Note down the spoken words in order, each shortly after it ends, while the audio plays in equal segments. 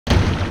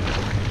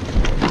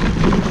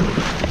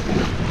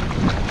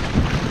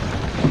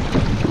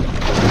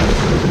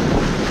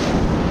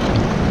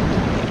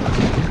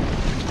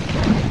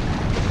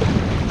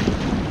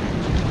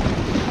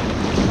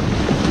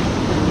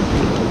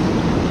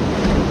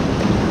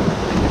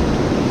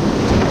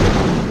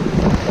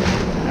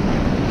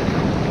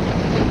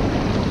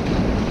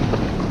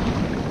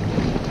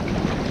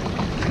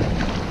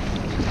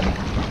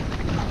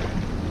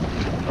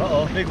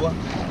big one.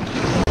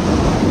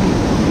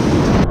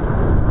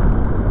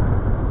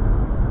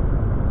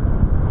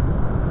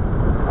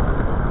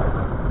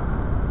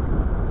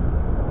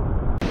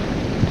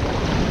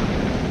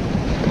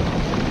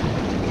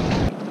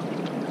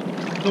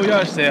 No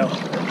yard sale.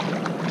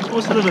 It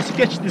was a little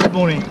sketchy this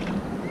morning.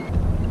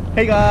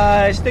 Hey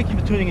guys, thank you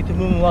for tuning into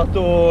MooMoo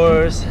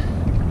Outdoors.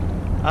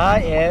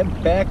 I am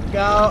back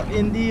out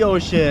in the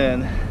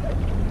ocean.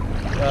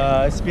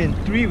 It's been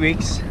 3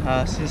 weeks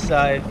since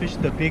I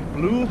fished the Big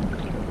Blue,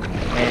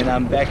 and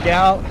I'm back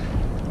out.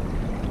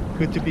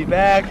 Good to be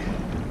back.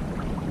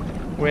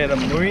 We're at a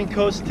marine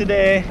coast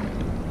today,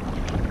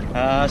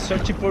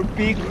 searching for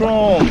big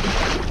chrome.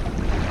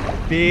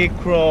 Big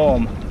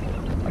chrome.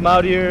 I'm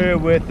out here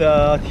with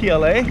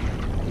TLA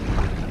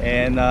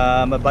and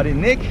my buddy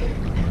Nick,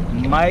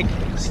 Mike,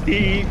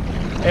 Steve,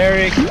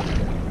 Eric.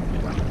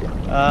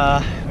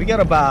 We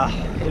got about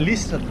at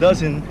least a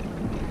dozen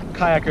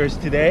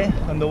kayakers today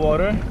on the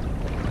water.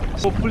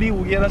 Hopefully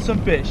we'll get us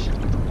some fish,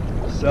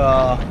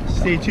 so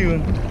stay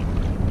tuned.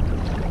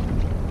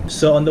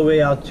 So on the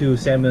way out to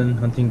salmon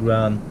hunting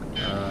ground,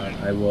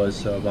 I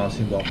was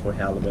bouncing ball for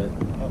halibut.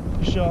 Oh,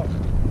 fish up.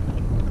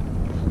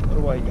 What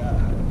do I got?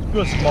 It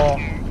feels small.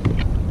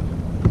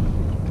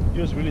 It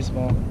feels really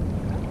small.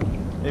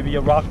 Maybe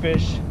a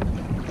rockfish,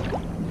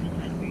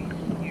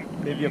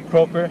 maybe a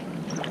croaker.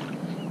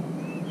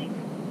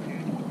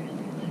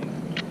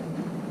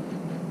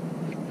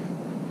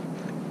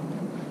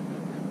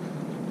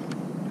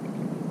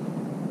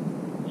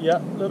 Yeah,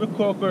 little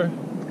croaker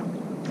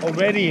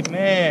already,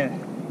 man.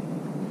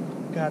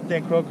 Got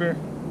that croaker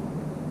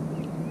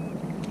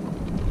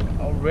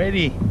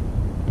already.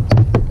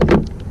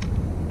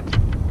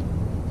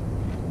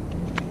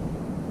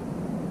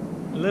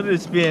 Literally,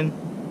 it's been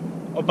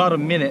about a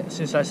minute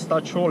since I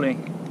started trolling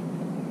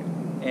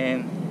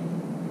and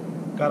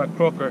got a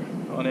croaker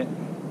on it.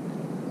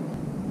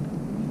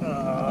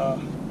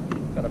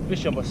 Got a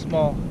fish on, but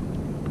small.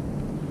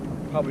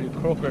 Probably a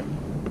croaker.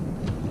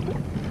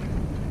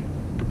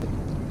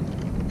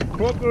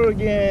 Croaker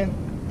again.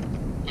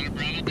 Want a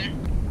brown out there?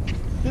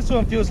 This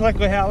one feels like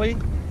a Halley.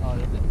 Oh,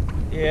 does it?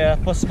 Yeah,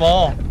 but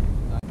small.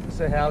 It's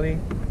a Halley.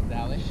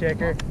 Halley?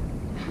 Shaker.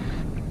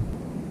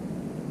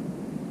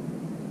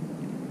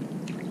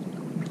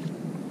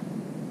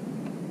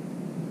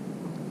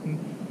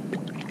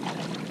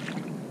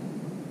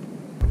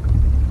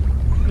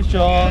 Fish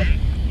on.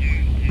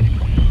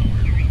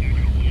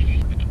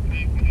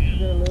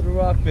 Got a little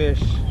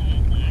rockfish.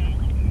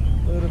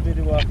 Little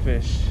bitty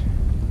rockfish.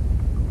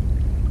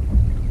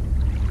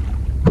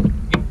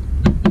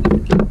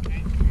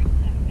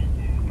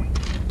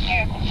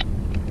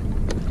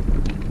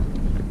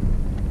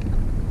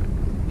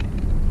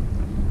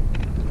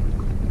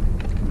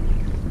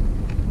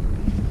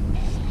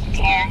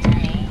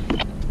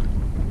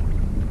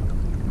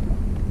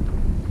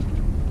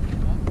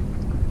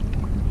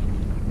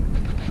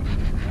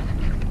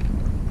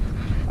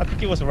 I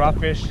think it was a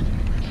rockfish. It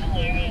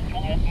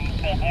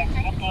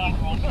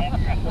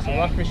was a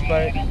rockfish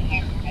bite.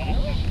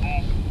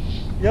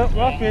 Yep,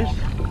 rockfish.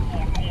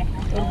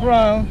 Little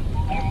brown.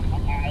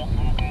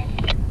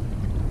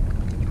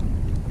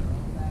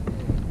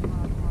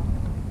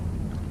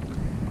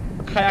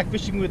 Kayak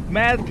fishing with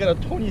Matt, got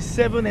a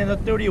 27 and a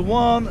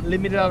 31,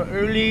 limited out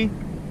early.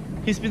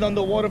 He's been on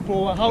the water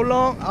for how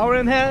long? Hour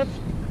and a half?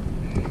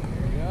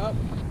 Yep.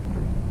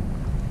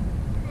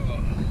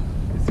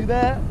 You see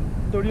that?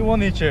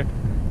 31 incher.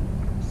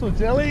 So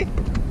jelly?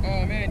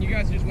 Oh man, you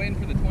guys are just waiting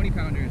for the 20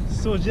 pounders.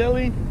 So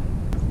jelly?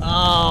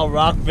 Oh,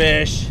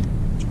 rockfish.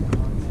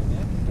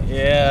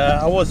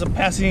 Yeah, I was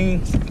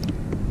passing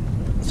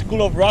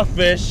school of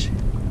rockfish,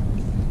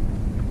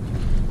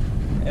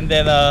 and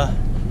then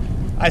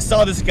I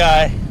saw this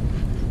guy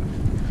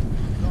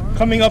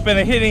coming up and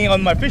hitting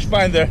on my fish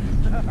finder.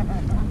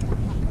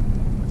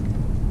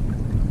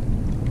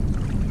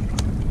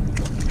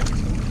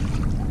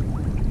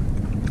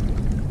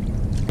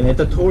 And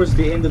towards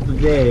the end of the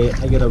day,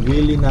 I got a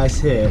really nice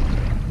hit,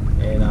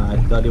 and I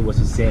thought it was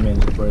a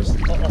salmon at first.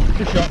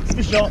 Fish shots,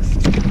 fish shots.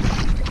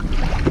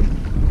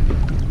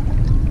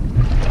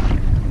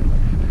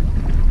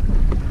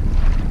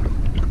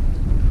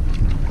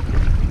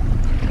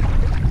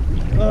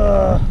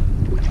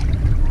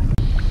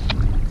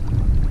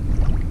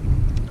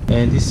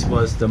 And this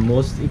was the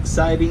most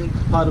exciting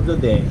part of the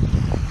day.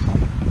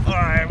 All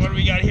right, what do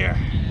we got here?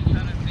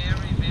 Got a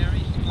very,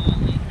 very small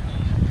leak.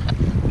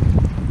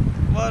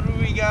 What do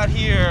we got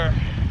here?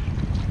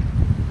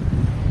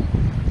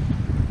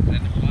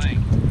 That's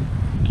flying.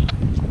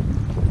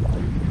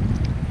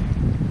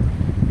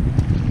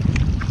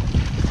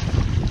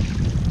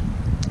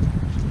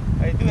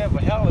 I do have a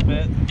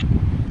halibut,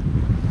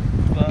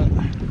 but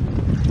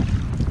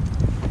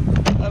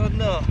I don't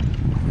know.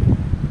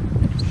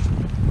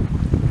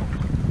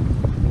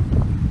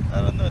 I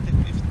don't know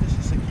if this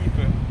is a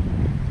keeper.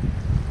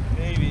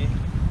 Maybe.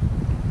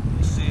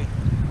 Let's see.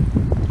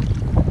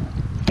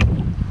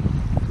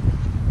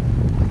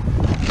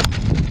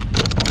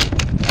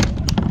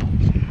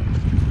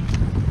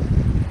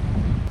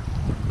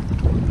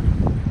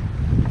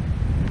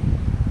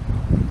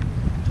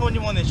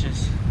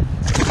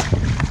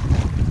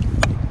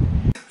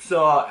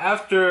 So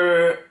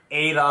after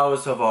 8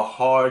 hours of a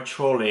hard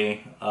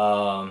trolling,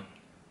 all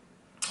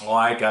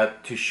I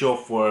got to show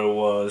for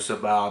was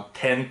about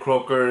 10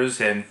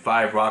 croakers and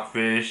 5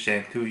 rockfish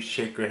and 2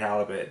 shaker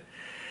halibut.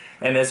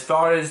 And as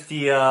far as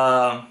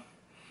the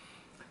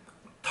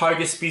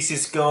target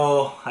species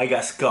go, I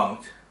got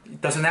skunked. It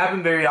doesn't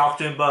happen very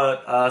often,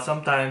 but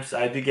sometimes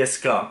I do get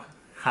skunked.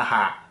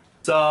 Haha.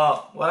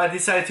 So what I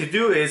decided to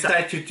do is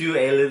I decided to do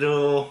a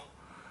little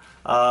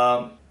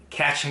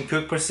catch and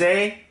cook per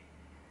se,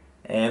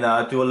 and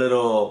do a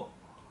little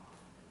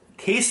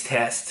taste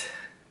test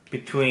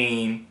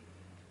between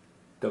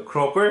the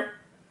croaker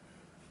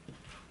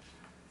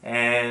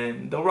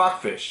and the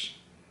rockfish.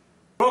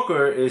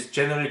 Croaker is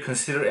generally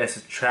considered as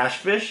a trash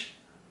fish,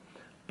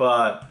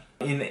 but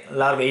in a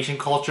lot of Asian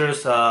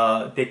cultures,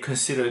 they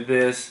consider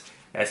this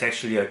as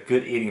actually a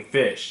good eating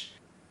fish.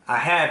 I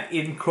have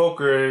eaten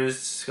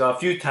croakers a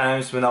few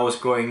times when I was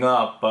growing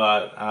up,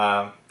 but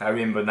I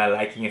remember not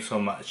liking it so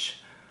much.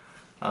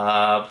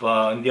 But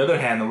on the other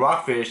hand,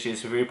 rockfish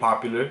is very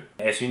popular.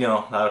 As you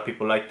know, a lot of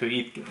people like to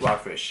eat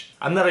rockfish.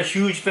 I'm not a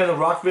huge fan of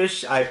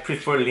rockfish. I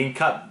prefer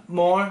lingcod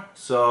more,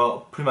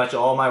 so pretty much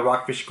all my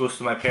rockfish goes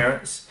to my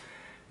parents,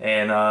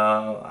 and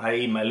I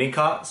eat my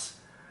lingcods.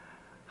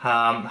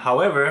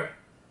 However,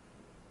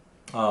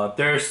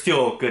 they're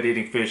still good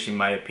eating fish in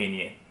my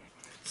opinion.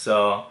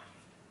 So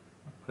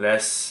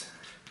let's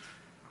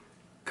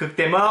cook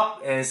them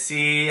up and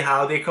see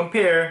how they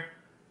compare.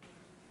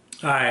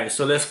 Alright,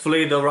 so let's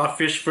fillet the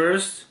rockfish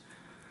first.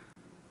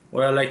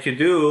 What I like to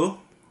do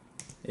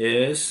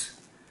is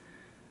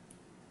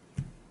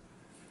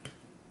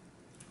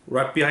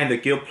right behind the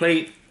gill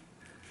plate,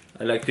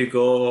 I like to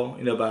go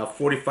in about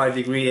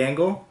 45-degree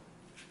angle.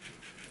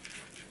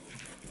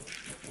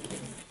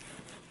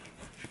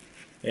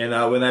 And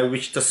when I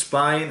reach the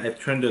spine, I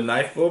turn the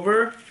knife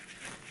over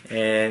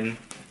and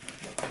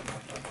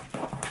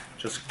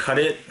just cut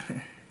it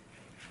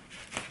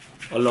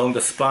along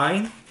the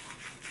spine.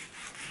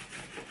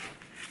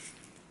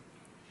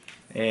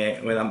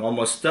 And when I'm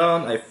almost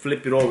done, I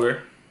flip it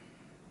over.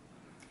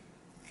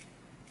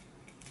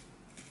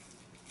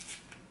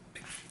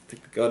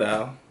 Take the gut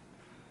out.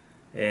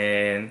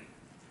 And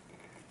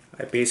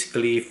I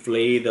basically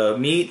fillet the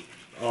meat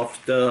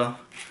off the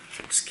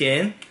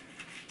skin.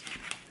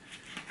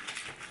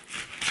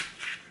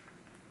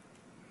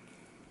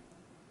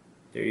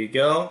 There you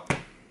go.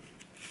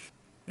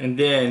 And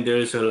then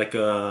there's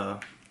the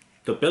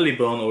belly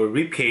bone or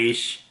rib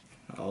cage.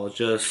 I'll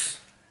just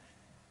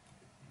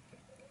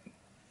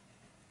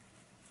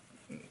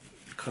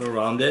cut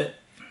around it.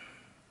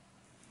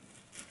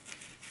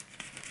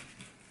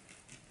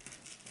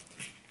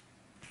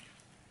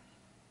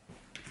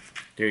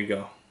 There you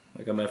go.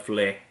 I got my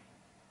fillet.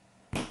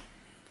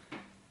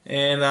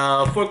 And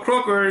for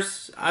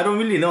croakers, I don't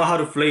really know how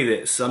to fillet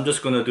this. I'm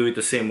just gonna do it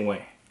the same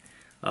way.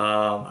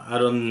 I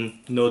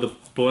don't know the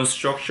bone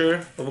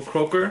structure of a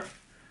croaker,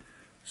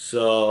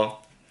 so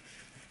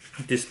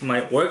this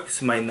might work,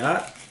 this might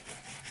not.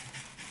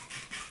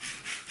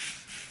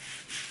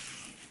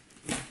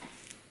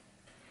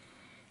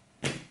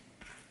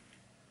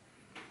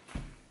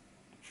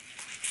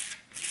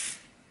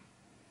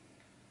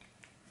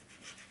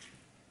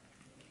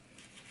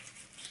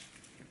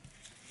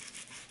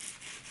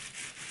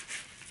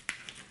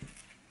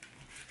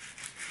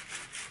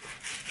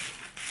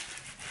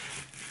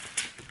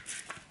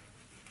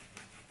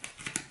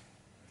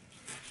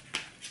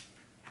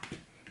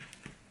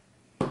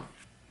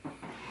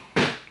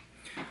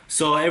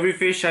 So every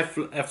fish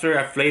after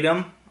I fillet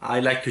them, I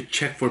like to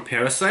check for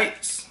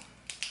parasites.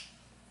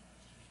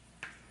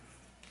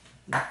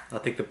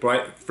 I'll take the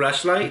bright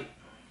flashlight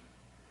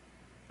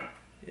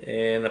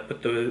and I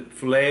put the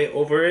fillet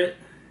over it,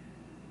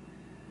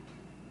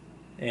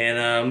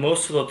 and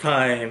most of the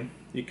time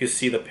you can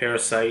see the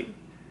parasite.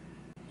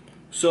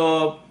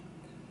 So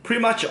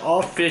pretty much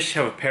all fish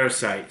have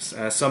parasites.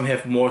 Some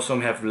have more,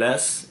 some have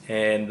less,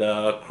 and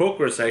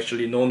croaker is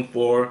actually known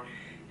for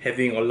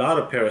having a lot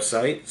of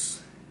parasites.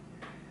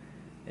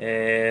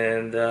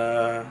 And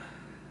I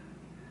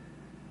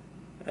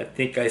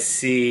think I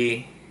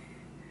see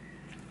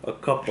a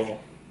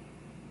couple.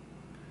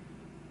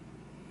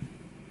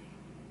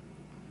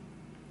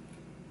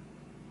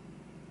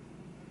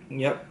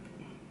 Yep.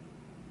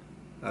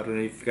 I don't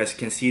know if you guys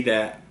can see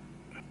that.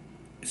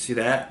 See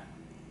that?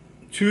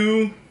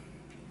 2.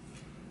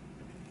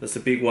 That's a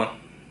big one.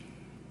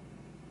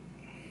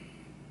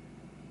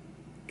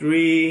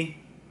 3.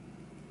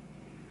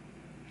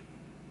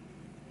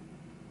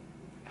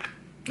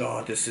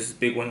 Oh, this is a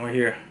big one right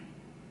here.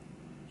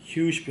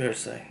 Huge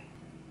parasite.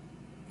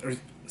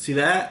 See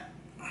that?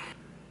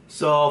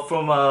 So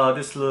from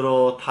this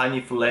little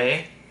tiny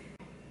fillet,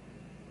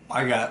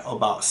 I got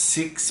about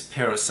 6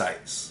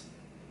 parasites.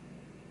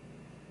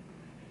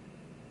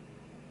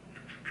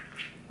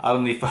 I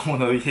don't know if I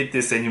want to hit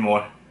this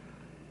anymore.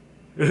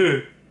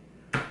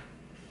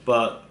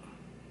 But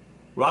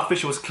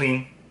rockfish was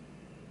clean.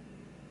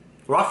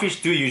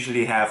 Rockfish do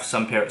usually have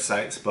some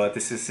parasites, but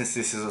since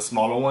this is a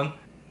smaller one,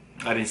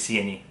 I didn't see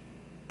any.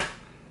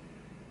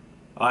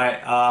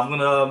 Alright,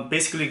 I'm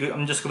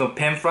just gonna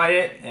pan fry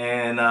it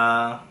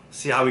and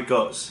see how it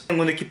goes. I'm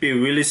gonna keep it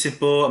really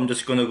simple. I'm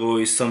just gonna go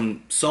with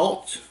some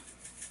salt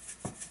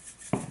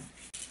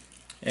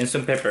and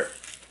some pepper.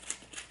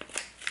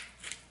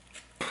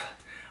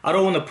 I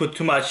don't want to put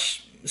too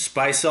much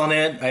spice on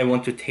it. I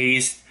want to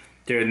taste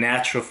their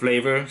natural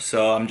flavor,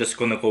 so I'm just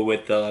gonna go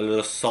with a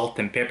little salt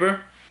and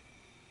pepper.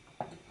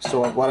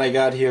 So what I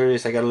got here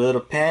is I got a little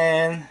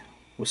pan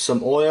with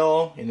some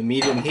oil in the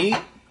medium heat.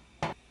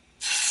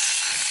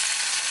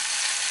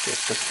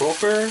 There's the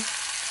croaker and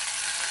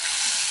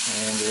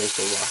there's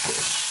the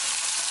rockfish.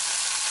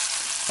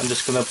 I'm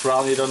just gonna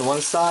brown it on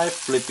one side,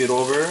 flip it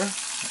over,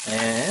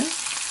 and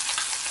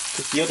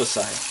cook the other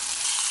side.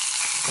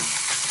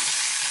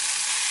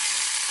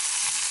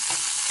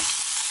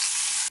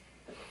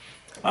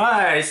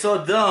 Alright,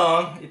 so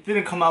done. It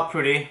didn't come out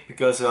pretty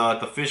because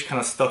the fish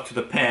kind of stuck to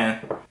the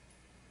pan.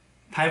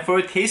 Time for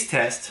a taste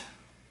test.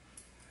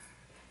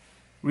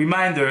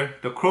 Reminder,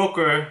 the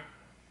croaker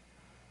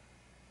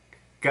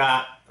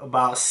got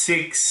about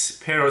 6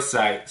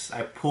 parasites.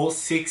 I pulled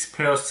 6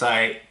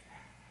 parasites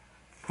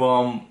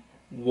from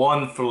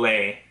one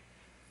fillet.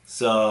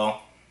 So,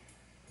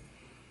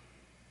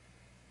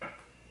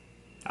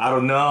 I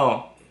don't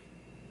know.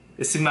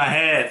 It's in my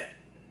head.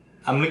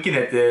 I'm looking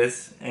at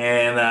this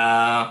and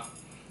I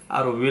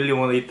don't really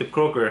want to eat the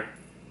croaker,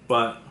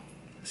 but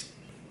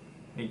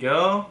here you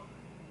go.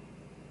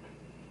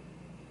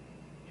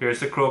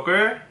 Here's the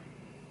croaker.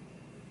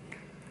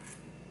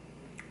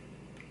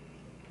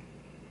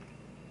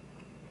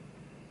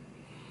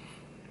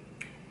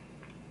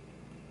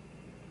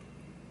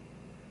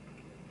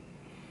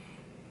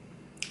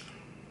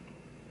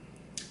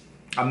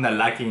 I'm not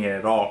liking it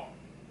at all.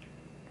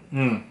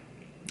 I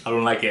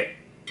don't like it.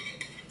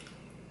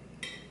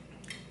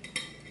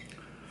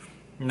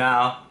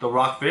 Now the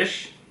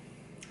rockfish.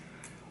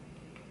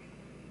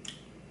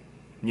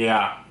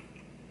 Yeah.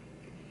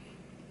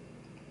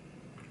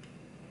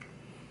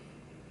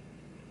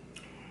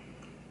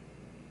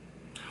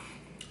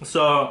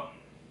 So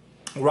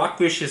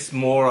rockfish is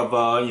more of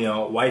a, you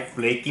know, white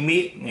flaky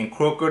meat, and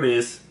croaker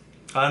is,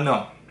 I don't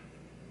know.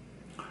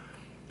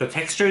 The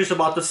texture is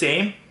about the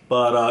same,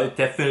 but it's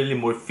definitely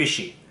more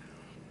fishy.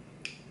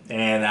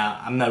 And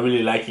I'm not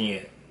really liking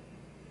it.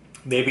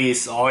 Maybe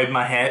it's all in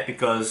my head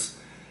because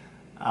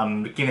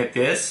I'm looking at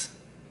this,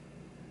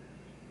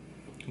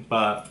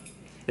 but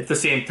at the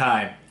same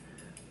time,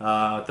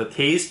 the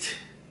taste,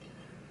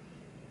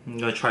 I'm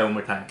gonna try one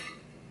more time.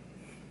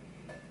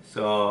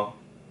 So,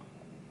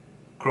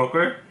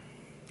 croaker.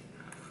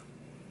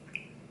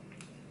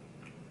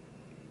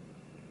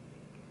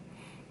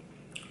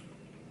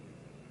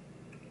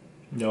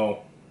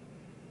 No.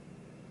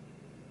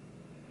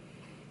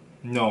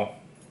 No.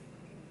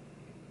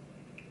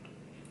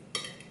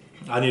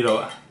 I need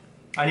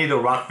a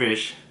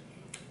rockfish.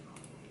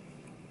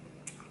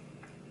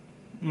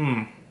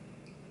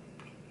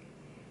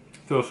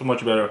 Feels so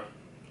much better.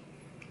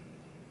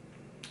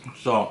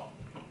 So,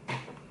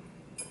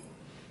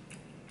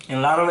 in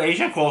a lot of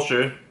Asian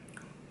culture,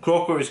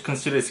 croaker is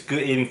considered a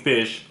good eating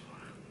fish,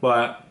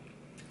 but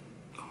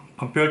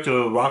compared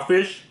to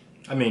rockfish,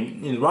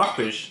 in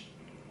rockfish,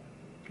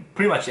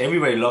 pretty much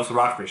everybody loves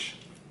rockfish.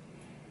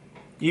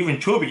 Even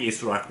Chobi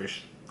eats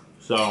rockfish.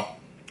 So,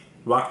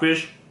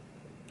 rockfish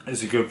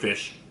is a good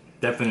fish.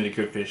 Definitely a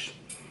good fish.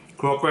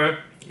 Croaker,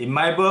 in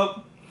my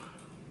book,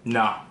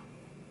 no.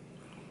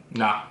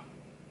 Nah.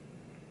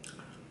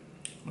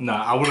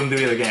 Nah, I wouldn't do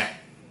it again.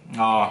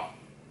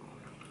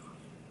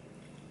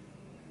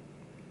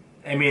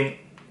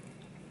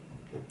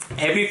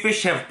 Every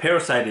fish have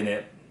parasite in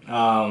it.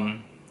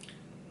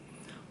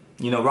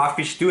 You know,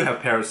 rockfish do have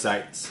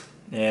parasites,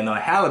 and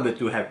halibut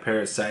do have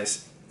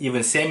parasites.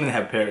 Even salmon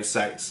have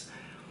parasites.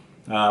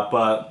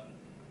 But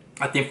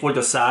I think for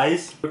the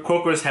size,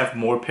 croakers have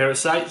more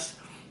parasites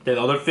than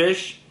other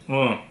fish.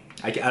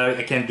 I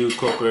can't do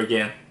croaker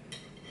again.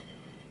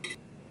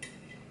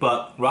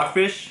 But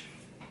rockfish,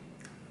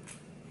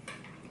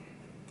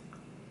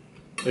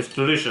 it's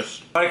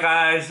delicious. Alright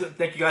guys,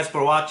 thank you guys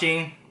for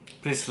watching.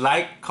 Please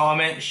like,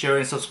 comment, share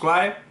and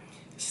subscribe.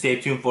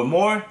 Stay tuned for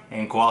more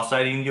and go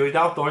outside and enjoy the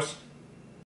outdoors.